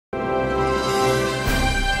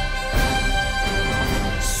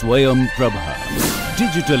Swayam Prabha.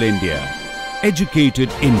 Digital India. Educated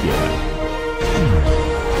India.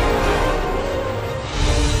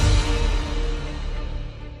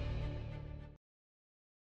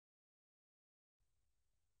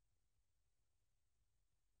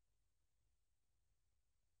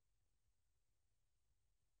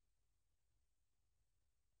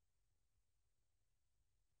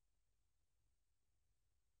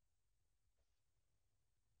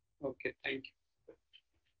 Okay, thank you.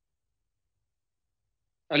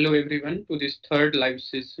 Hello everyone to this third live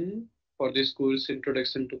session for this course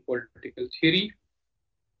Introduction to Political Theory.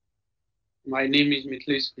 My name is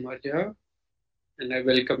Mithilesh Kumar Jha and I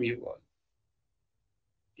welcome you all.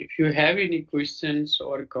 If you have any questions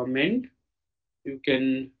or comment, you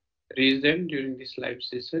can raise them during this live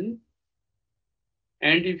session.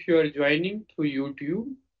 And if you are joining through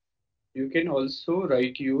YouTube, you can also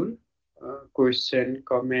write your question,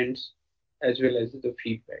 comments, as well as the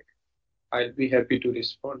feedback. I'll be happy to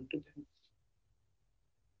respond to them.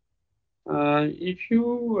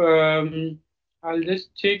 I'll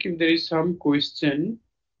just check if there is some question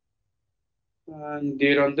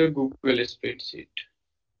there on the Google spreadsheet.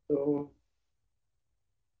 So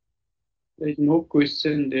there is no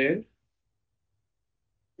question there.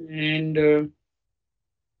 And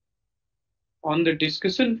on the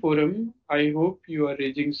discussion forum, I hope you are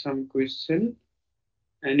raising some question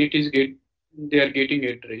and they are getting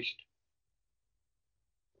addressed.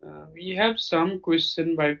 We have some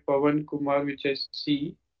question by Pawan Kumar, which I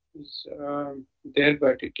see is there,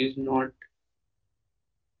 but it is not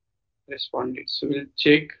responded. So we'll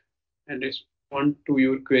check and respond to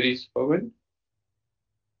your queries, Pawan.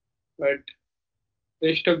 But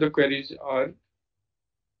rest of the queries are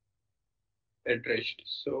addressed.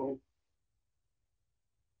 So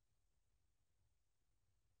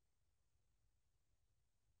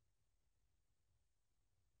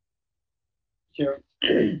yeah.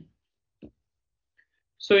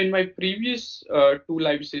 So in my previous two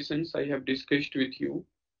live sessions, I have discussed with you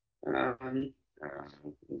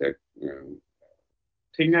the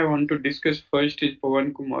thing I want to discuss first is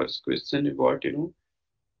Pawan Kumar's question about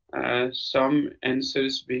some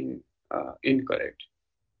answers being incorrect.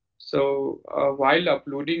 So while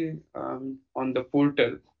uploading on the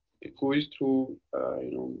portal, it goes through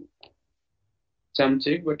some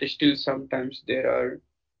check, but still sometimes there are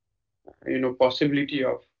possibility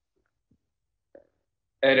of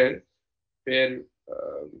error where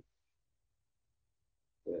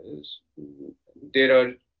there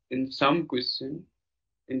are in some question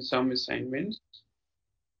in some assignments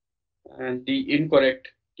and the incorrect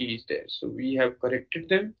key is there. So we have corrected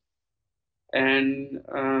them, and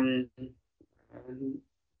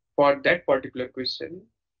for that particular question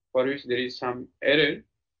for which there is some error,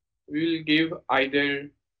 we will give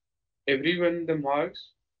either everyone the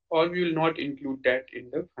marks or we will not include that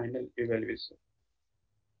in the final evaluation.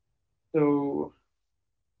 So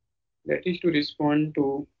that is to respond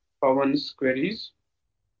to Pawan's queries.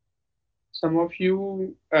 Some of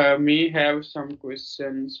you may have some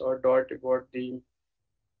questions or doubt about the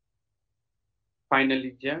final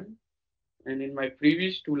exam. And in my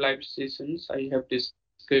previous two live sessions, I have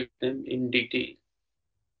discussed them in detail.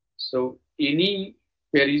 So any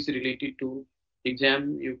queries related to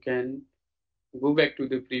exam, you can go back to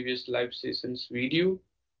the previous live sessions video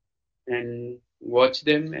and watch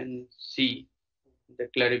them and see the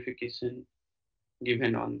clarification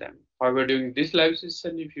given on them. However, during this live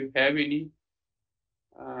session, if you have any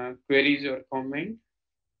queries or comment,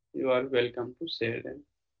 you are welcome to share them.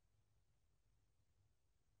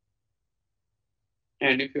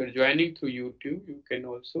 And if you are joining through YouTube, you can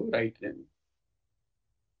also write them.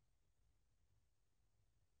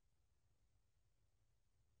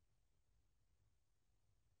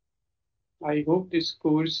 I hope this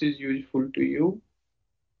course is useful to you.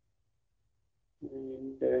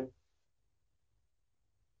 And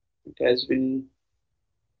it has been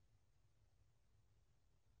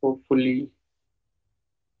hopefully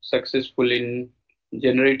successful in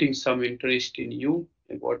generating some interest in you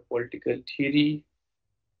about political theory,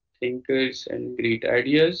 thinkers, and great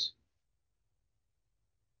ideas.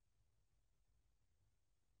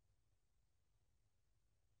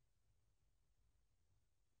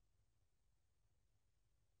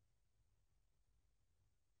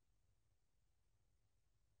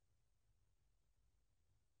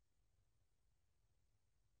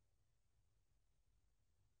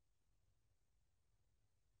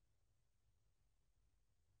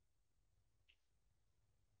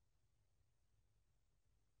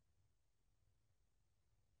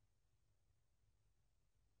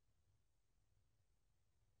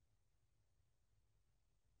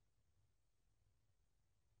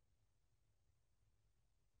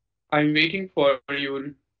 I'm waiting for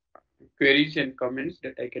your queries and comments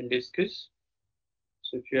that I can discuss.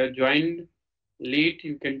 So if you are joined late,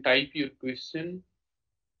 you can type your question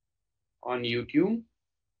on YouTube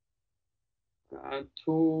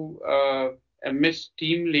through MS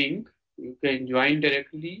Team link. You can join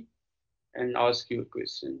directly and ask your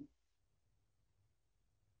question.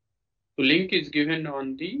 The link is given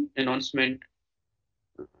on the announcement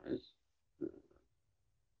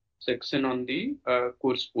section on the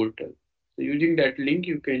course portal. So using that link,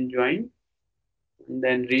 you can join and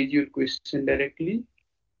then raise your question directly.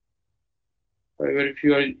 However, if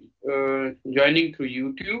you are joining through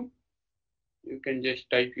YouTube, you can just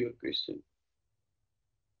type your question.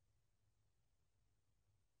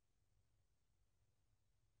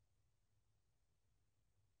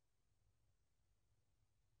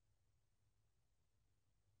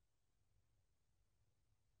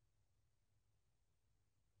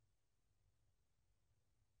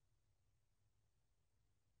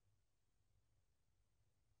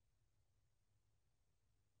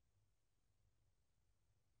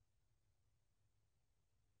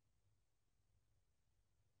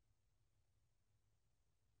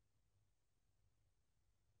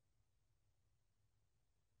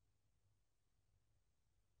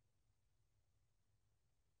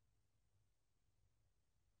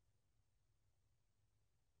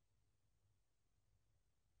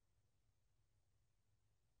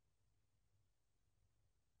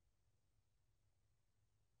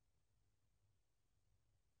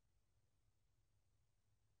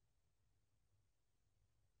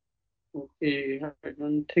 Okay, I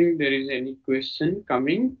don't think there is any question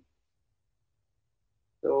coming.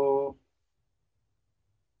 So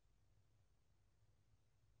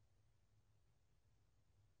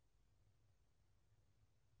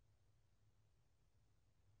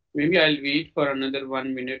maybe I'll wait for another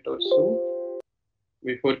 1 minute or so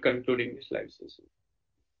before concluding this live session.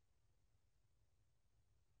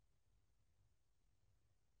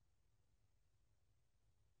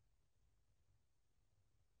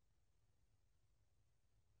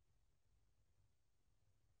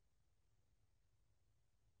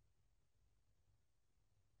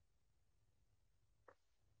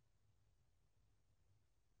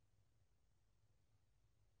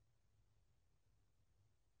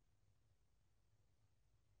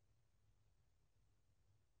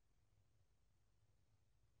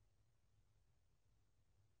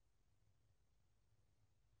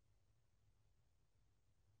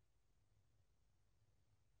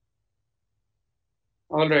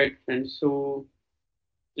 All right, friends. So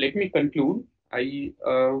let me conclude. I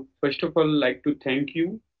first of all like to thank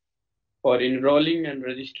you for enrolling and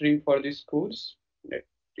registering for this course. That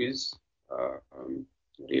is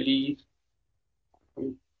really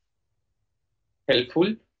um,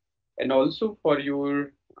 helpful, and also for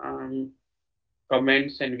your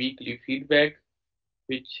comments and weekly feedback,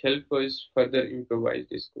 which help us further improvise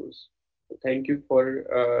this course. So thank you for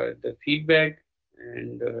the feedback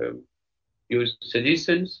and your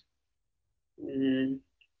suggestions. Mm,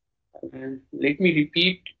 and let me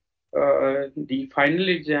repeat, the final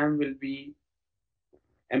exam will be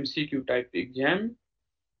MCQ type exam.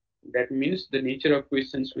 That means the nature of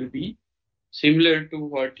questions will be similar to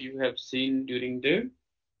what you have seen during the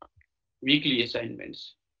weekly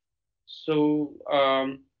assignments. So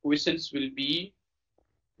questions will be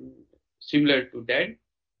similar to that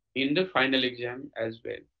in the final exam as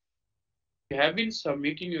well. If you have been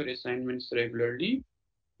submitting your assignments regularly,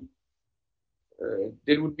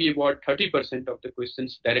 there would be about 30% of the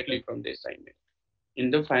questions directly from the assignment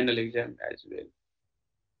in the final exam as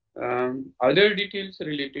well. Other details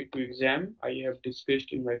related to exam I have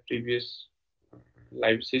discussed in my previous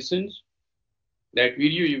live sessions. That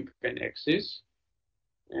video you can access.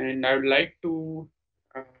 And I would like to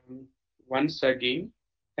once again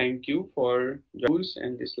thank you for yours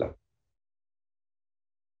and this live.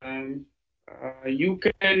 Um, you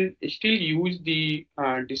can still use the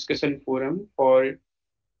discussion forum for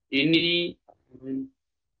any um,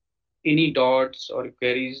 any doubts or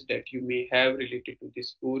queries that you may have related to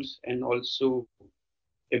this course and also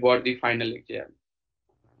about the final exam.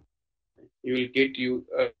 You will get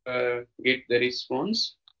the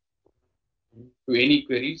response to any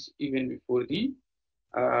queries even before the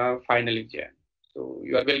final exam. So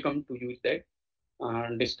you are welcome to use that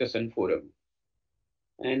discussion forum.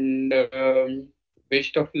 And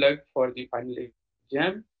best of luck for the final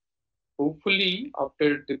exam. Hopefully,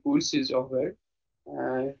 after the course is over,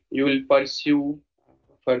 you will pursue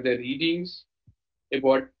further readings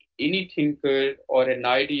about any thinker or an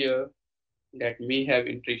idea that may have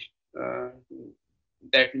interest, uh,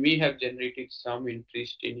 that may have generated some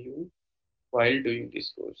interest in you while doing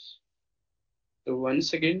this course. So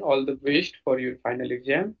once again, all the best for your final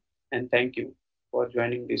exam, and thank you for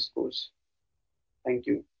joining this course. Thank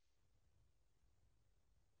you.